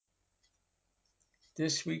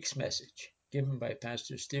This week's message, given by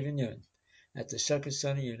Pastor Stephen Yun at the Succoth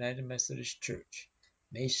Center United Methodist Church,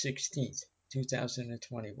 May 16th,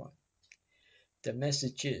 2021. The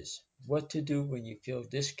message is what to do when you feel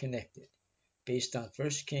disconnected, based on 1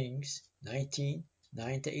 Kings 19,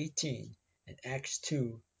 9-18, and Acts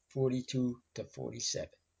 2, 42-47.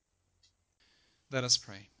 Let us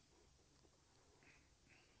pray.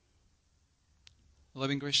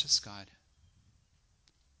 Loving, gracious God,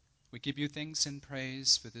 we give you thanks and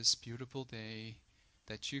praise for this beautiful day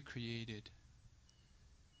that you created.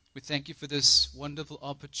 We thank you for this wonderful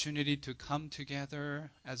opportunity to come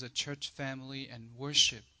together as a church family and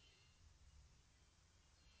worship.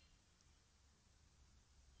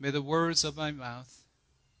 May the words of my mouth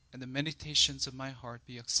and the meditations of my heart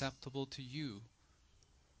be acceptable to you,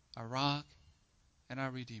 our rock and our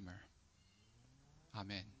Redeemer.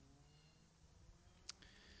 Amen.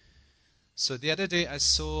 So the other day I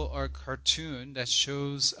saw a cartoon that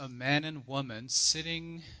shows a man and woman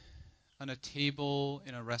sitting on a table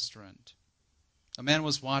in a restaurant. A man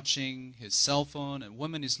was watching his cell phone, and a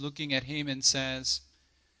woman is looking at him and says,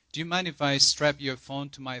 "Do you mind if I strap your phone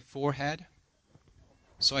to my forehead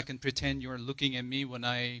so I can pretend you're looking at me when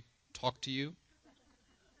I talk to you?"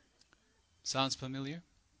 Sounds familiar?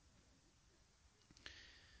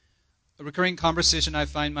 A recurring conversation I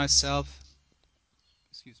find myself,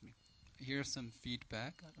 excuse me, I hear some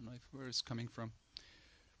feedback. I don't know where it's coming from.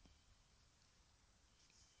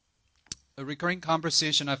 A recurring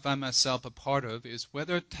conversation I find myself a part of is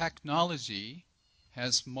whether technology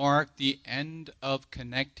has marked the end of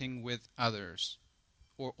connecting with others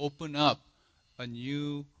or open up a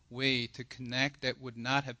new way to connect that would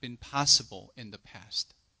not have been possible in the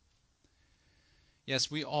past.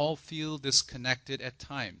 Yes, we all feel disconnected at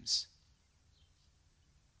times,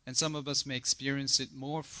 and some of us may experience it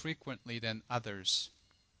more frequently than others,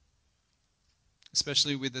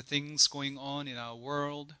 especially with the things going on in our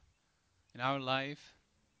world, in our life.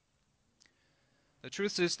 The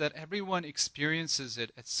truth is that everyone experiences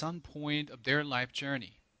it at some point of their life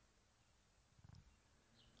journey.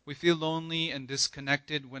 We feel lonely and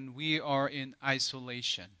disconnected when we are in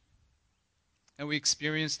isolation. And we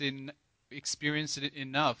experienced it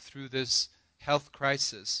enough through this health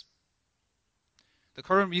crisis. The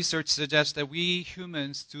current research suggests that we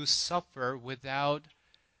humans do suffer without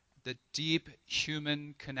the deep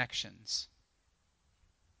human connections.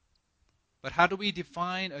 But how do we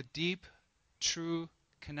define a deep, true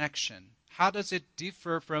connection? How does it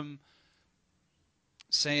differ from,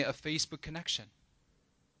 say, a Facebook connection?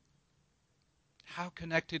 How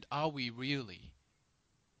connected are we really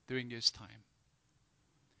during this time?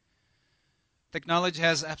 Technology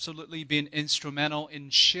has absolutely been instrumental in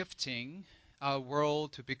shifting our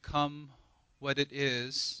world to become what it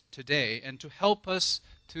is today and to help us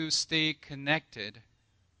to stay connected.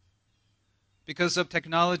 Because of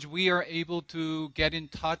technology, we are able to get in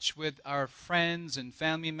touch with our friends and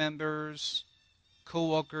family members,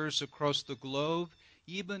 co-workers across the globe,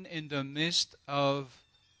 even in the midst of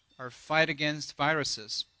our fight against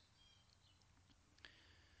viruses.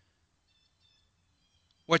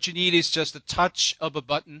 What you need is just a touch of a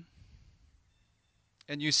button,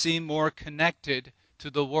 and you seem more connected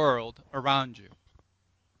to the world around you.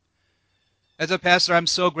 As a pastor, I'm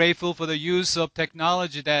so grateful for the use of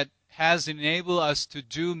technology that has enabled us to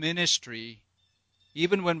do ministry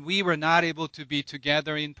even when we were not able to be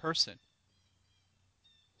together in person.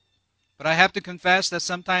 But I have to confess that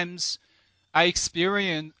sometimes I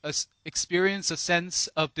experience a sense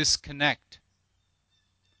of disconnect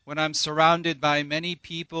when I'm surrounded by many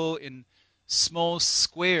people in small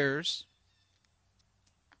squares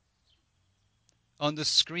on the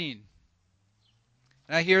screen.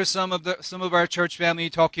 And I hear some of our church family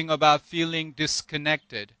talking about feeling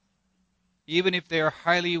disconnected, even if they are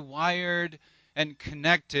highly wired and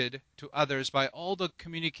connected to others by all the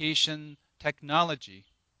communication technology,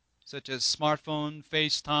 such as smartphone,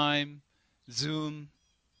 FaceTime, Zoom.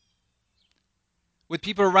 With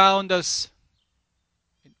people around us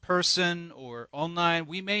in person or online,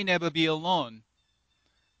 we may never be alone,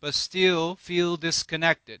 but still feel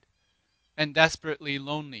disconnected and desperately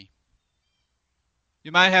lonely.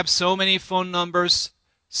 You might have so many phone numbers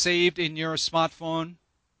saved in your smartphone,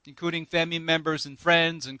 including family members and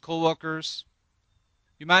friends and coworkers.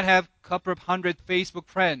 You might have a couple of hundred Facebook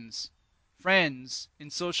friends in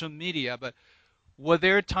social media, but were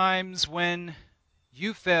there times when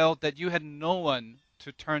you felt that you had no one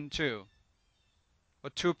to turn to or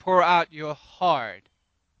to pour out your heart,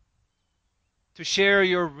 to share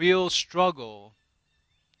your real struggle?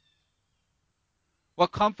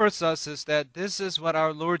 What comforts us is that this is what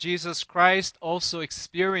our Lord Jesus Christ also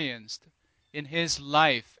experienced in his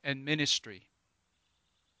life and ministry.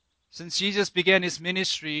 Since Jesus began his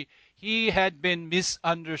ministry, he had been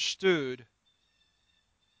misunderstood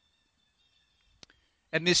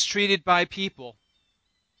and mistreated by people.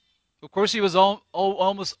 Of course, he was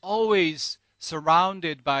almost always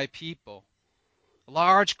surrounded by people, a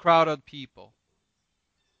large crowd of people.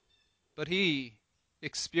 But he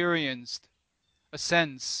experienced a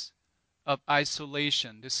sense of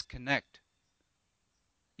isolation, disconnect,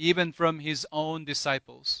 even from his own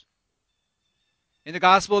disciples. In the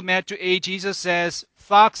Gospel of Matthew 8, Jesus says,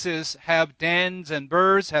 "Foxes have dens and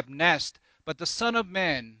birds have nests, but the Son of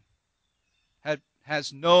Man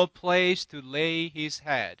has no place to lay his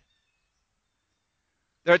head."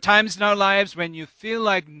 There are times in our lives when you feel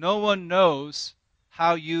like no one knows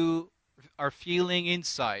how you are feeling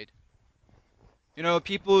inside. You know,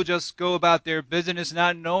 people just go about their business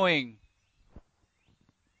not knowing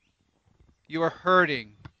you are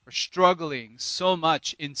hurting or struggling so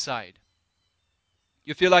much inside.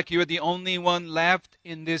 You feel like you're the only one left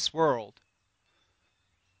in this world.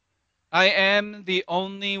 I am the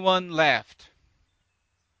only one left.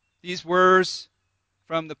 These words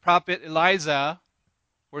from the prophet Elijah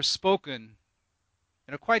were spoken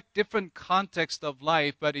in a quite different context of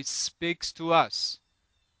life, but it speaks to us.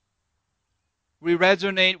 We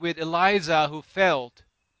resonate with Elijah, who felt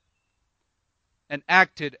and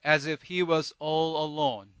acted as if he was all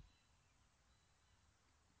alone.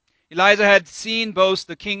 Elijah had seen both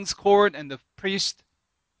the king's court and the priest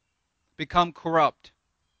become corrupt.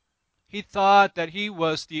 He thought that he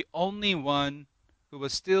was the only one who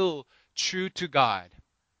was still true to God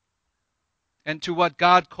and to what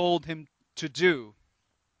God called him to do.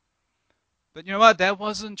 But you know what? That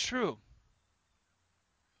wasn't true.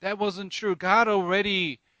 That wasn't true. God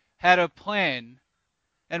already had a plan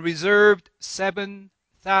and reserved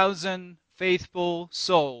 7,000 faithful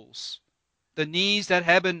souls, the knees that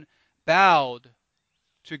haven't bowed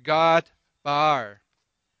to God Baal,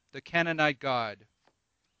 the Canaanite god.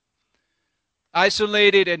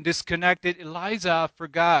 Isolated and disconnected, Elijah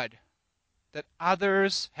forgot that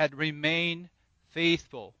others had remained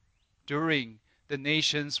faithful during the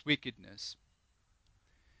nation's wickedness.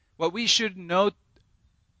 What we should note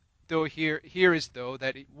though here is though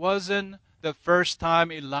that it wasn't the first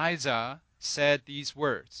time Elijah said these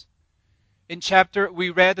words. We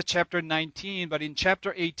read the chapter 19, but in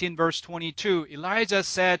chapter 18, verse 22, Elijah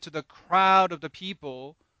said to the crowd of the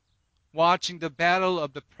people watching the battle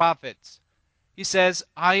of the prophets, he says,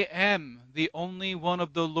 "I am the only one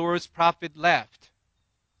of the Lord's prophet left,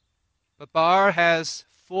 but Baal has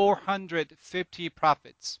 450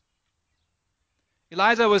 prophets."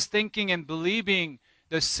 Elijah was thinking and believing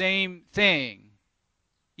the same thing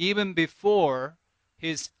even before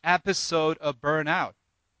his episode of burnout.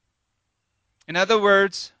 In other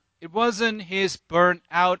words, it wasn't his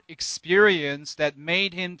burnout experience that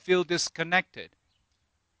made him feel disconnected,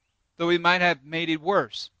 though it might have made it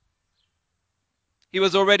worse. He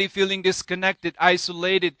was already feeling disconnected,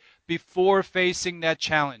 isolated before facing that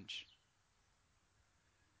challenge.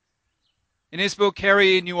 In his book,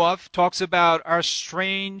 Carey Nieuwhof talks about our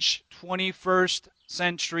strange 21st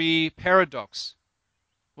century paradox.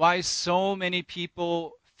 Why so many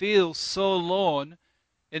people feel so alone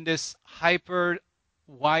in this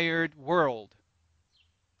hyper-wired world.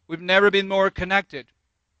 We've never been more connected.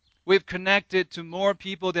 We've connected to more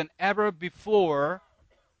people than ever before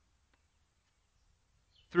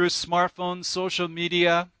through smartphones, social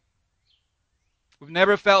media. We've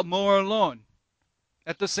never felt more alone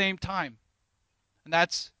at the same time. And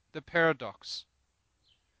that's the paradox.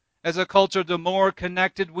 As a culture, the more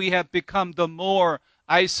connected we have become, the more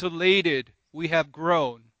isolated we have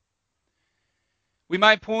grown. We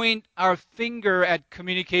might point our finger at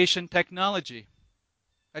communication technology,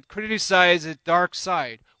 at criticize its dark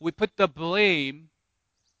side. We put the blame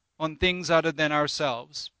on things other than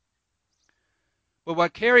ourselves. But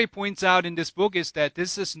what Carey points out in this book is that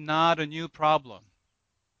this is not a new problem.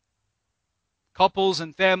 Couples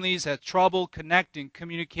and families had trouble connecting,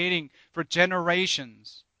 communicating for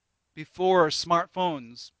generations before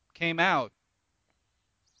smartphones came out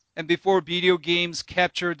and before video games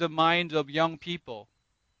captured the mind of young people.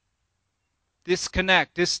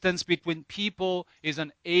 Distance between people is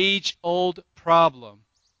an age-old problem,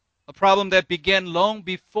 a problem that began long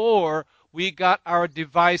before we got our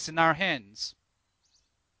device in our hands.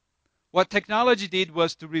 What technology did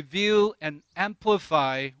was to reveal and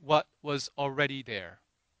amplify what was already there.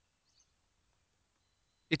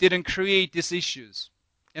 It didn't create these issues.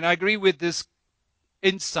 And I agree with this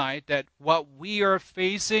insight that what we are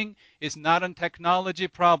facing is not a technology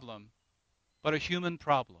problem, but a human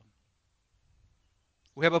problem.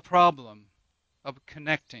 We have a problem of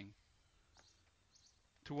connecting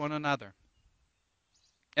to one another.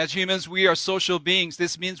 As humans, we are social beings.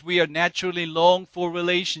 This means we are naturally long for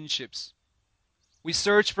relationships. We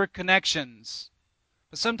search for connections.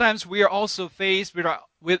 But sometimes we are also faced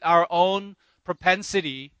with our own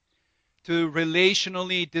propensity to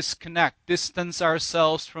relationally disconnect, distance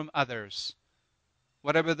ourselves from others,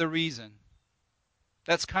 whatever the reason.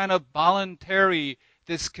 That's kind of voluntary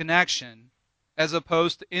disconnection as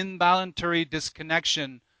opposed to involuntary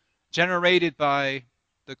disconnection generated by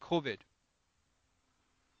the COVID.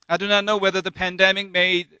 I do not know whether the pandemic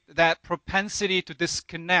made that propensity to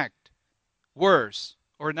disconnect worse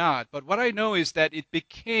or not, but what I know is that it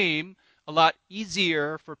became a lot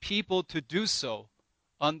easier for people to do so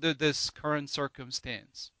under this current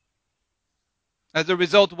circumstance. As a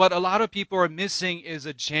result, what a lot of people are missing is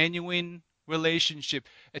a genuine relationship,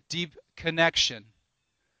 a deep connection,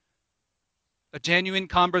 a genuine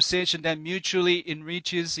conversation that mutually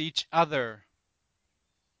enriches each other,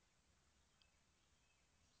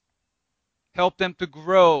 help them to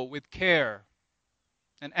grow with care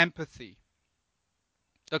and empathy.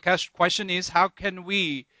 The question is, how can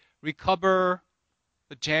we recover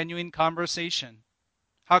a genuine conversation?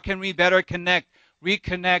 How can we better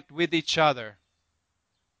reconnect with each other,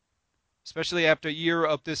 especially after a year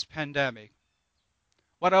of this pandemic?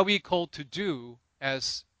 What are we called to do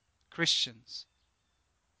as Christians?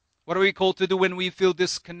 What are we called to do when we feel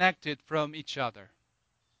disconnected from each other?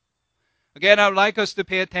 Again, I would like us to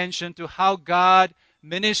pay attention to how God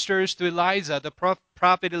ministers to Elijah, the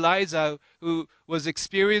prophet Elijah, who was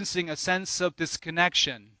experiencing a sense of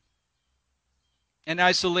disconnection and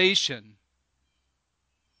isolation.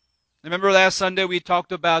 Remember last Sunday we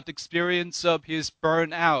talked about the experience of his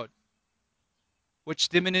burnout, which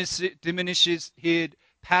diminishes his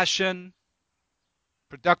passion,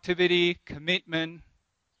 productivity, commitment.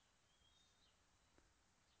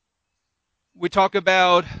 We talk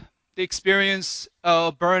about the experience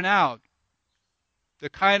of burnout, the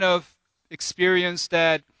kind of experience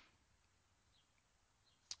that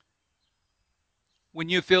when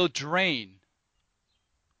you feel drained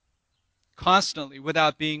constantly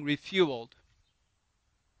without being refueled,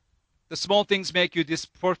 the small things make you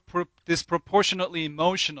disproportionately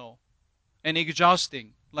emotional and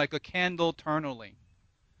exhausting, like a candle turning.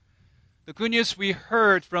 The good news we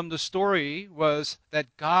heard from the story was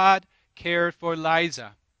that God cared for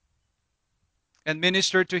Elijah and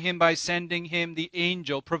ministered to him by sending him the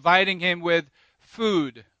angel, providing him with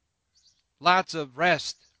food, lots of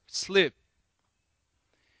rest, sleep.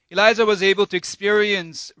 Elijah was able to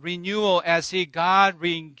experience renewal as he got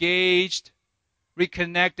re-engaged,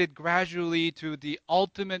 reconnected gradually to the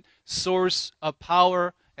ultimate source of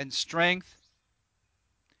power and strength.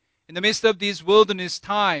 In the midst of these wilderness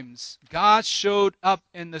times, God showed up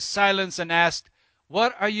in the silence and asked,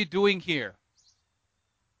 "What are you doing here?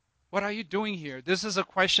 What are you doing here?" This is a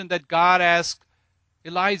question that God asked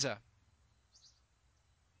Elijah.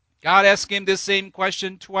 God asked him this same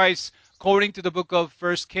question twice, according to the book of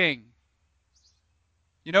 1 King.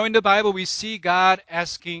 You know, in the Bible, we see God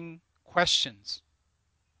asking questions.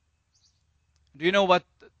 Do you know what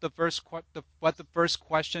the first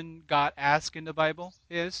question God asked in the Bible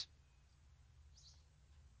is?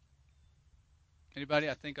 Anybody?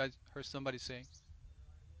 I think I heard somebody saying,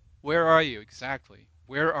 "Where are you?" Exactly.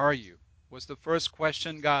 Where are you? Was the first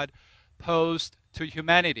question God posed to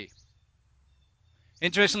humanity.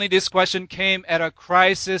 Interestingly, this question came at a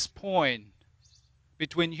crisis point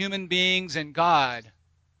between human beings and God.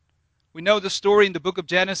 We know the story in the book of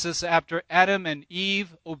Genesis after Adam and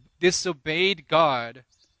Eve disobeyed God.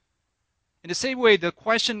 In the same way, the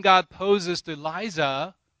question God poses to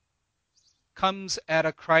Elijah comes at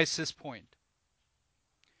a crisis point.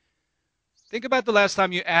 Think about the last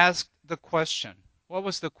time you asked the question. What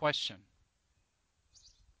was the question?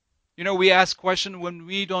 You know, we ask questions when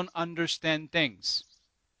we don't understand things.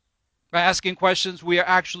 By asking questions, we are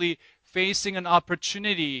actually facing an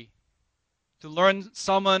opportunity to learn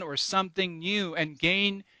someone or something new and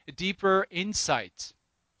gain deeper insights.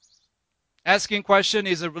 Asking question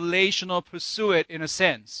is a relational pursuit in a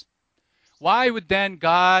sense. Why would then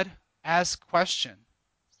God ask question?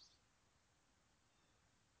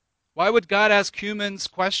 Why would God ask humans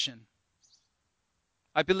question?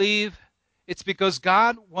 I believe it's because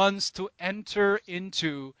God wants to enter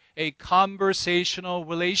into a conversational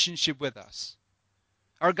relationship with us.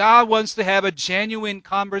 Our God wants to have a genuine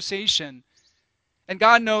conversation. And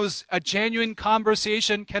God knows a genuine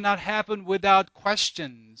conversation cannot happen without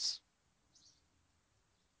questions.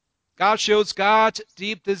 God shows God's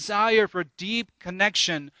deep desire for deep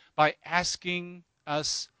connection by asking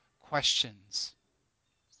us questions.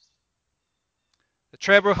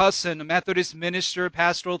 Trevor Hudson, a Methodist minister,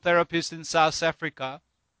 pastoral therapist in South Africa,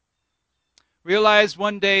 realized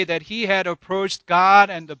one day that he had approached God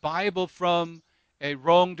and the Bible from a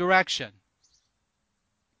wrong direction.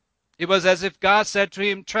 It was as if God said to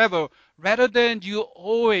him, Trevor, rather than you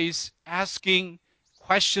always asking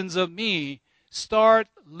questions of me, start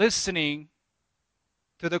listening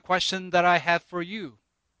to the question that I have for you.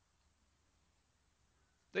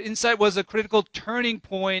 The insight was a critical turning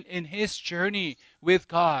point in his journey with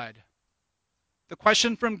God. The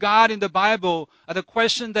question from God in the Bible are the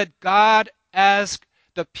question that God asked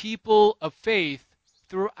the people of faith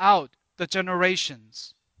throughout the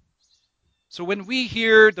generations. So when we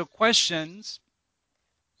hear the questions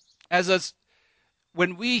as a,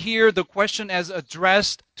 when we hear the question as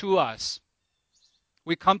addressed to us,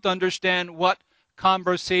 we come to understand what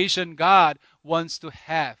conversation God wants to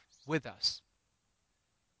have with us.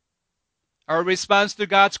 Our response to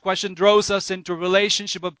God's question draws us into a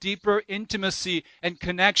relationship of deeper intimacy and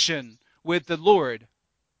connection with the Lord.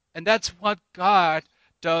 And that's what God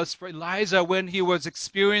does for Elijah when he was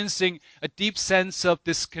experiencing a deep sense of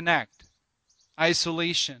disconnect,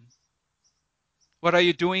 isolation. What are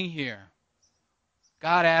you doing here?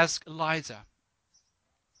 God asked Elijah.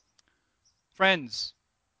 Friends,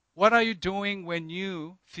 what are you doing when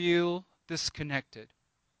you feel disconnected?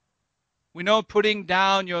 We know putting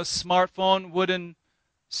down your smartphone wouldn't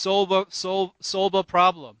solve a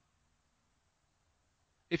problem.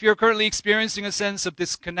 If you're currently experiencing a sense of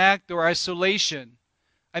disconnect or isolation,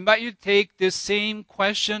 I invite you to take this same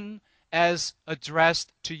question as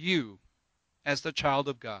addressed to you as the child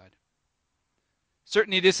of God.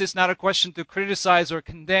 Certainly, this is not a question to criticize or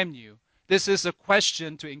condemn you. This is a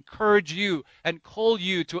question to encourage you and call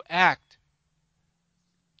you to act,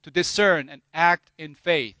 to discern and act in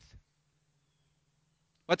faith.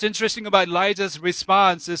 What's interesting about Elijah's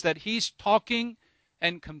response is that he's talking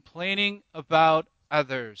and complaining about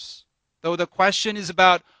others, though the question is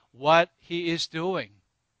about what he is doing.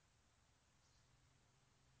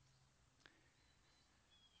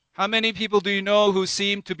 How many people do you know who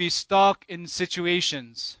seem to be stuck in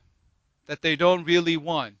situations that they don't really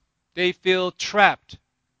want? They feel trapped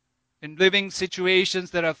in living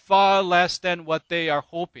situations that are far less than what they are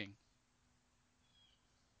hoping.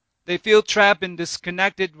 They feel trapped in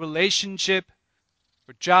disconnected relationship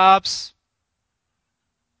or jobs.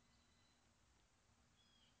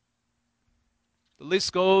 The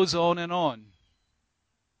list goes on and on.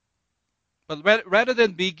 But rather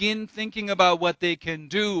than begin thinking about what they can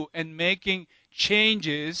do and making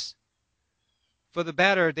changes for the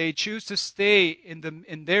better, they choose to stay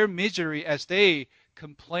in their misery as they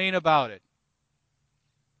complain about it.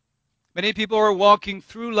 Many people are walking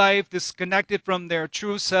through life disconnected from their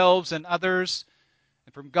true selves and others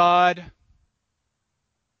and from God.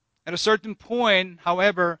 At a certain point,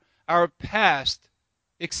 however, our past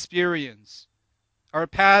experience, our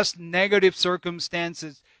past negative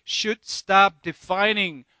circumstances should stop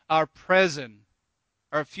defining our present,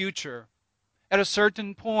 our future. At a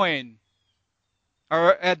certain point,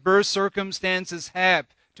 our adverse circumstances have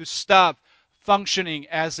to stop functioning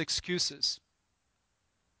as excuses.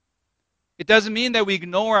 It doesn't mean that we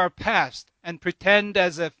ignore our past and pretend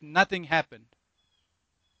as if nothing happened.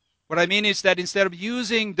 What I mean is that instead of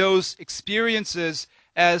using those experiences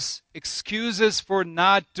as excuses for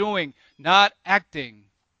not doing, not acting,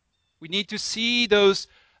 we need to see those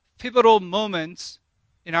pivotal moments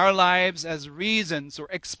in our lives as reasons or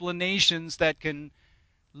explanations that can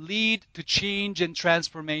lead to change and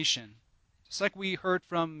transformation. Just like we heard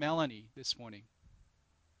from Melanie this morning.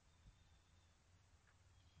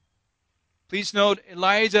 Please note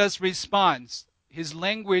Elijah's response. His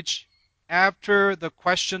language after the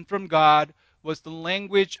question from God was the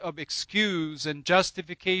language of excuse and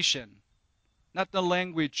justification, not the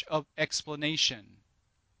language of explanation.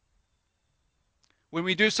 When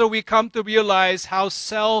we do so, we come to realize how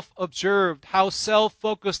self-observed, how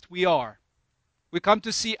self-focused we are. We come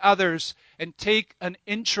to see others and take an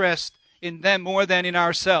interest in them more than in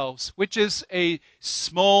ourselves, which is a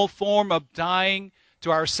small form of dying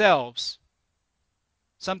to ourselves.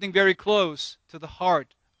 Something very close to the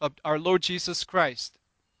heart of our Lord Jesus Christ.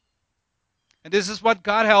 And this is what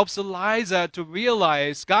God helps Elijah to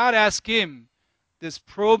realize. God asked him this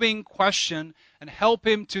probing question and help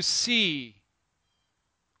him to see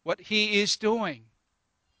what he is doing.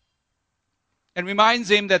 And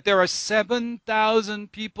reminds him that there are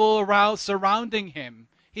 7,000 people around surrounding him.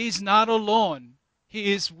 He's not alone.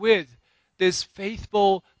 He is with this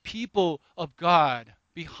faithful people of God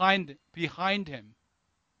behind him.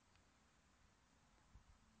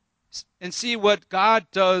 And see what God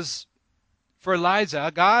does for Elijah.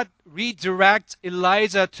 God redirect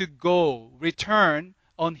Elijah to return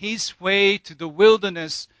on his way to the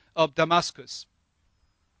wilderness of Damascus.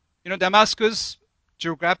 Damascus,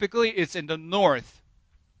 geographically, is in the north,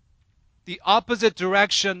 the opposite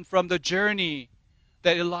direction from the journey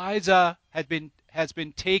that Elijah has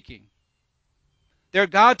been taking. There,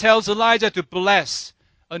 God tells Elijah to bless,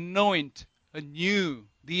 anoint a new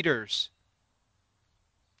leaders,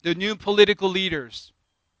 the new political leaders.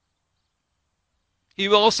 He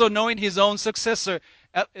will also anoint his own successor,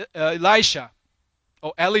 Elisha.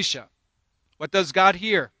 What does God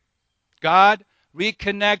hear? God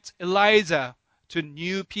reconnects Elijah to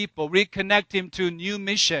new people, reconnect him to new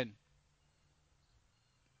mission.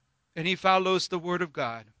 And he follows the word of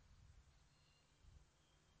God.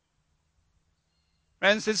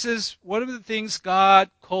 Friends, this is one of the things God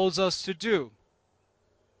calls us to do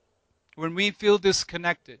when we feel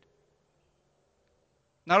disconnected.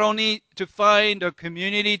 Not only to find a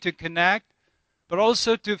community to connect, but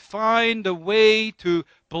also to find a way to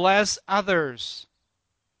bless others.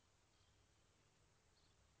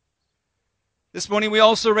 This morning we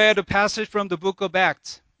also read a passage from the book of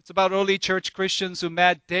Acts. It's about early church Christians who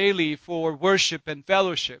met daily for worship and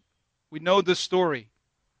fellowship. We know the story.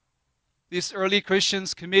 These early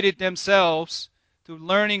Christians committed themselves to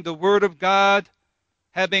learning the Word of God,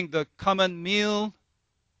 having the common meal,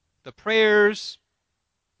 the prayers.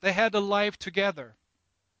 They had a life together.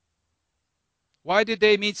 Why did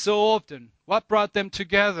they meet so often? What brought them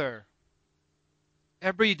together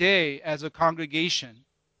every day as a congregation?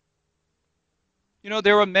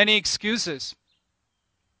 There were many excuses.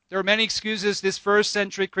 There were many excuses these first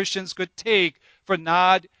century Christians could take for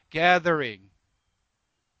not gathering,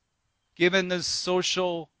 given the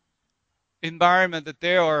social environment that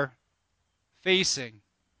they are facing.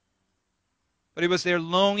 But it was their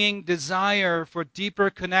longing desire for deeper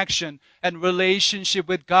connection and relationship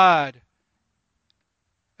with God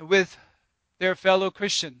and with their fellow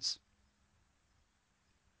Christians.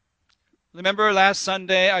 Remember last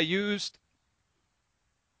Sunday I used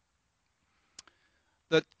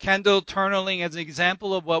the candle turning as an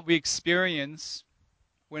example of what we experience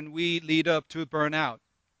when we lead up to burnout.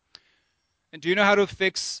 And do you know how to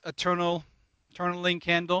fix a turning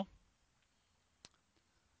candle?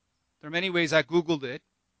 There are many ways. I Googled it.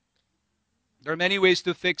 There are many ways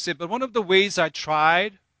to fix it, but one of the ways I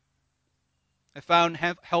found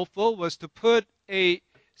helpful, was to put a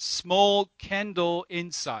small candle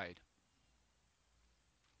inside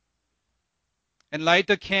and light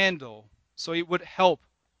the candle so it would help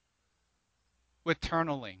with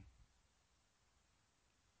turning.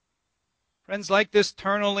 Friends, like this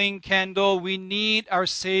turning candle, we need our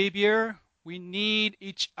Savior. We need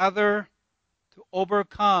each other to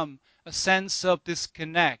overcome a sense of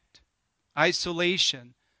disconnect,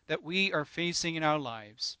 isolation that we are facing in our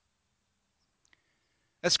lives.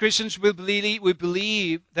 As Christians, we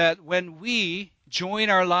believe that when we join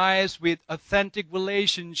our lives with authentic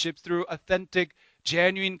relationships through authentic,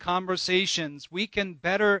 genuine conversations, we can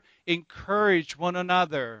better encourage one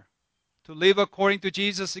another to live according to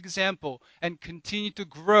Jesus' example and continue to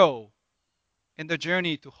grow in the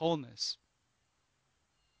journey to wholeness.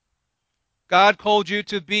 God called you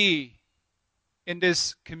to be in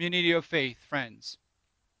this community of faith, friends.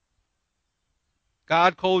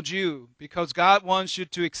 God called you because God wants you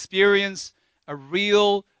to experience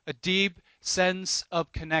a deep sense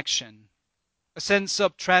of connection, a sense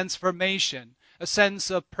of transformation, a sense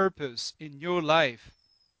of purpose in your life.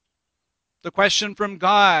 The question from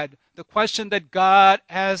God, the question that God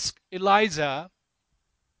asked Elijah,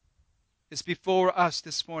 is before us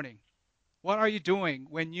this morning. What are you doing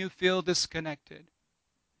when you feel disconnected?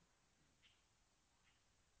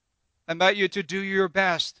 I invite you to do your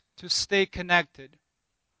best to stay connected.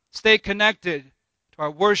 Stay connected to our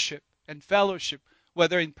worship and fellowship,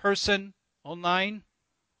 whether in person, online.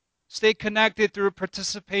 Stay connected through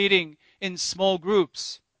participating in small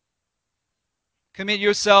groups. Commit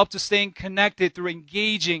yourself to staying connected through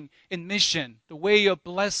engaging in mission, the way of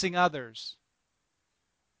blessing others.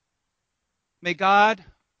 May God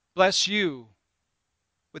bless you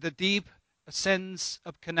with a deep sense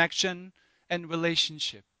of connection and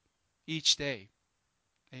relationship each day.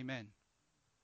 Amen.